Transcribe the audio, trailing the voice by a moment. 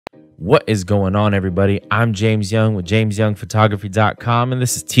What is going on, everybody? I'm James Young with jamesyoungphotography.com, and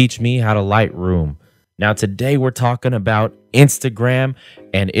this is Teach Me How to Lightroom. Now, today we're talking about Instagram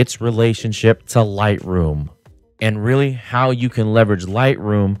and its relationship to Lightroom, and really how you can leverage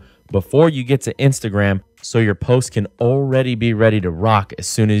Lightroom before you get to Instagram so your post can already be ready to rock as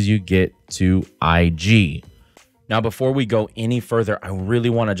soon as you get to IG. Now, before we go any further, I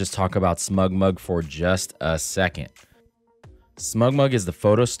really want to just talk about SmugMug for just a second. SmugMug is the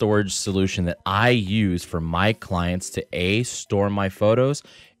photo storage solution that I use for my clients to A, store my photos,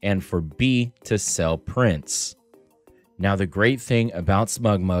 and for B, to sell prints. Now, the great thing about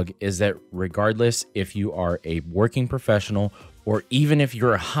SmugMug is that regardless if you are a working professional or even if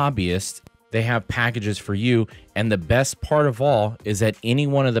you're a hobbyist, they have packages for you. And the best part of all is that any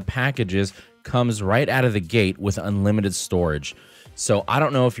one of the packages comes right out of the gate with unlimited storage. So I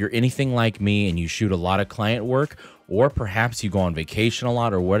don't know if you're anything like me and you shoot a lot of client work, or perhaps you go on vacation a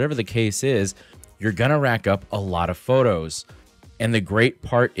lot, or whatever the case is, you're gonna rack up a lot of photos. And the great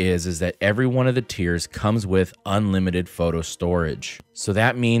part is that every one of the tiers comes with unlimited photo storage. So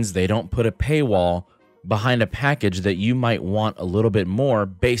that means they don't put a paywall behind a package that you might want a little bit more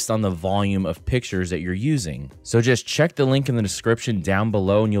based on the volume of pictures that you're using. So just check the link in the description down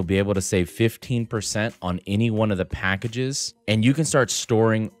below and you'll be able to save 15% on any one of the packages, and you can start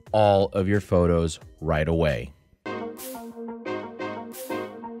storing all of your photos right away.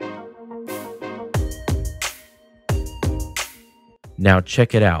 Now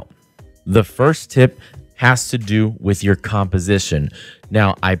check it out. The first tip has to do with your composition.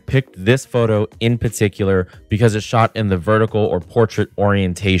 Now, I picked this photo in particular because it's shot in the vertical or portrait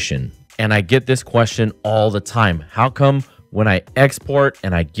orientation. And I get this question all the time. How come when I export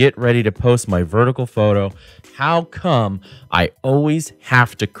and I get ready to post my vertical photo, how come I always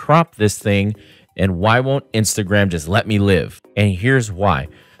have to crop this thing, and why won't Instagram just let me live? And here's why.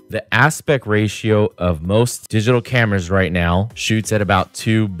 The aspect ratio of most digital cameras right now shoots at about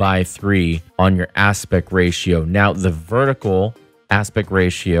 2:3 on your aspect ratio. Now, the vertical aspect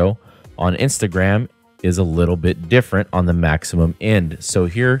ratio on Instagram is a little bit different on the maximum end. So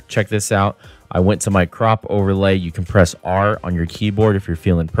here, check this out. I went to my crop overlay. You can press R on your keyboard if you're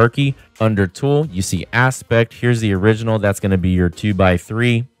feeling perky. Under tool, you see aspect. Here's the original. That's going to be your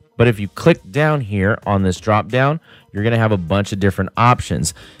 2:3. But if you click down here on this drop down, you're going to have a bunch of different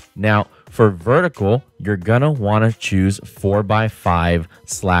options. Now, for vertical, you're going to want to choose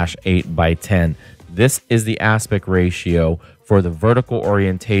 4:5/8:10. This is the aspect ratio for the vertical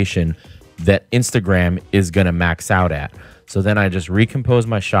orientation that Instagram is going to max out at. So then I just recompose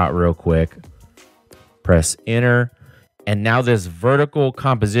my shot real quick, press enter, and now this vertical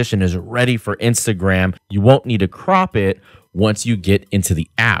composition is ready for Instagram. You won't need to crop it once you get into the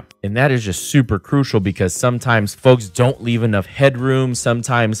app. And that is just super crucial because sometimes folks don't leave enough headroom.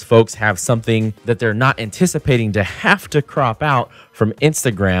 Sometimes folks have something that they're not anticipating to have to crop out from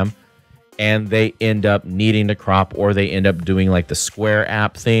Instagram, and they end up needing to crop, or they end up doing like the Square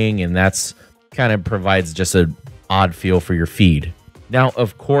app thing, and that's kind of provides just an odd feel for your feed. Now,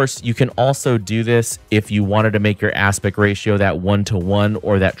 of course, you can also do this if you wanted to make your aspect ratio that 1:1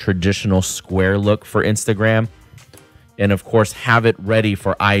 or that traditional square look for Instagram. And of course, have it ready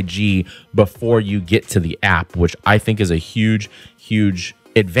for IG before you get to the app, which I think is a huge, huge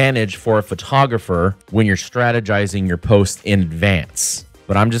advantage for a photographer when you're strategizing your post in advance.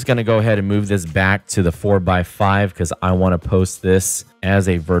 But I'm just going to go ahead and move this back to the 4:5 because I want to post this as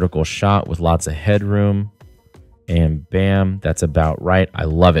a vertical shot with lots of headroom. And bam, that's about right. I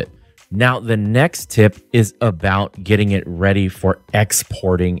love it. Now, the next tip is about getting it ready for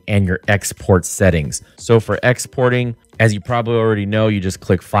exporting and your export settings. So for exporting, as you probably already know, you just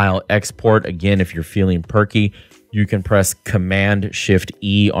click File, Export. Again, if you're feeling perky, you can press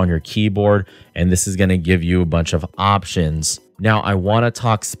Command-Shift-E on your keyboard, and this is going to give you a bunch of options. Now, I want to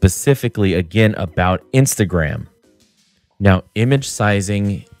talk specifically again about Instagram. Now, image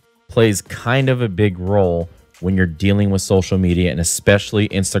sizing plays kind of a big role when you're dealing with social media, and especially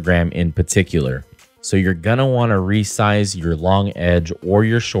Instagram in particular. So you're gonna wanna resize your long edge or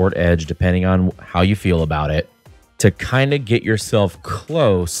your short edge, depending on how you feel about it, to kind of get yourself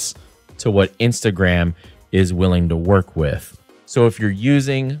close to what Instagram is willing to work with. So if you're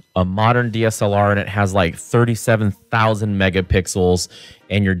using a modern DSLR and it has like 37,000 megapixels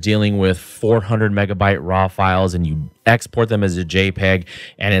and you're dealing with 400 megabyte raw files and you export them as a JPEG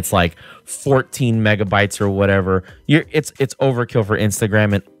and it's like 14 megabytes or whatever, it's overkill for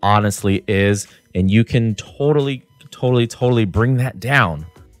Instagram, and honestly is. And you can totally bring that down.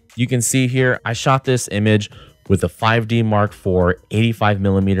 You can see here, I shot this image with a 5D Mark IV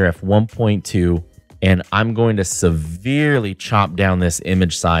 85mm f1.2 And I'm going to severely chop down this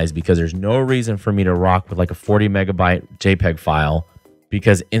image size because there's no reason for me to rock with like a 40 megabyte JPEG file,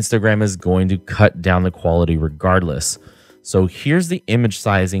 because Instagram is going to cut down the quality regardless. So here's the image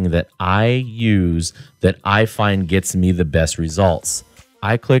sizing that I use that I find gets me the best results.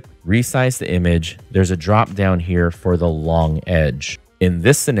 I click resize the image. There's a drop down here for the long edge. In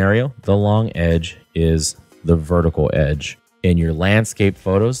this scenario, the long edge is the vertical edge. In your landscape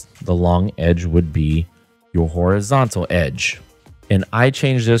photos, the long edge would be your horizontal edge. And I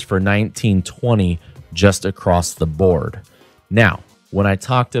changed this for 1920 just across the board. Now, when I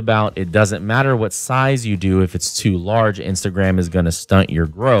talked about it doesn't matter what size you do, if it's too large, Instagram is going to stunt your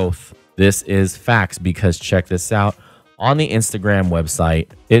growth. This is facts, because check this out. On the Instagram website,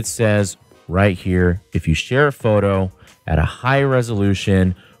 it says right here, if you share a photo at a high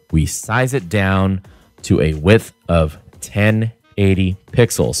resolution, we size it down to a width of 1080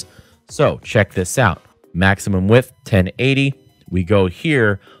 pixels. So check this out. Maximum width 1080. We go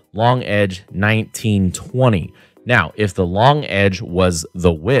here, long edge 1920. Now, if the long edge was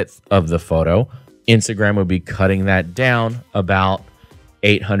the width of the photo, Instagram would be cutting that down about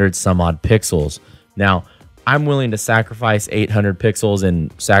 800 some odd pixels. Now, I'm willing to sacrifice 800 pixels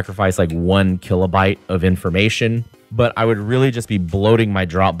and sacrifice like 1 kilobyte of information, but I would really just be bloating my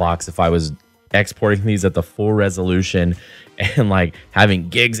Dropbox if I was exporting these at the full resolution and like having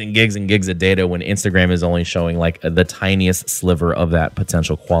gigs and gigs and gigs of data when Instagram is only showing like the tiniest sliver of that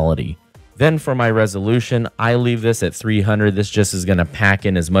potential quality. Then for my resolution, I leave this at 300. This just is going to pack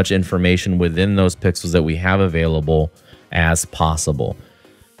in as much information within those pixels that we have available as possible.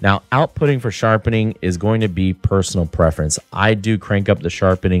 Now, outputting for sharpening is going to be personal preference. I do crank up the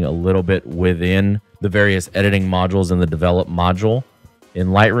sharpening a little bit within the various editing modules in the develop module in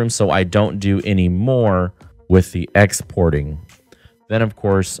Lightroom, so I don't do any more with the exporting. Then, of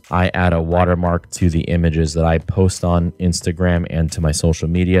course, I add a watermark to the images that I post on Instagram and to my social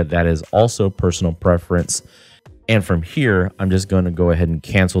media. That is also personal preference. And from here, I'm just going to go ahead and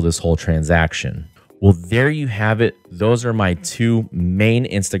cancel this whole transaction. Well, there you have it. Those are my 2 main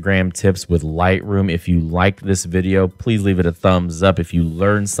Instagram tips with Lightroom. If you liked this video, please leave it a thumbs up. If you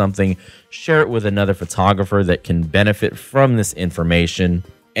learned something, share it with another photographer that can benefit from this information.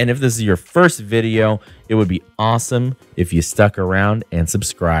 And if this is your first video, it would be awesome if you stuck around and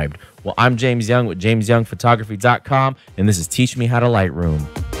subscribed. Well, I'm James Young with JamesYoungPhotography.com, and this is Teach Me How to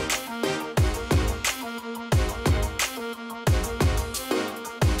Lightroom.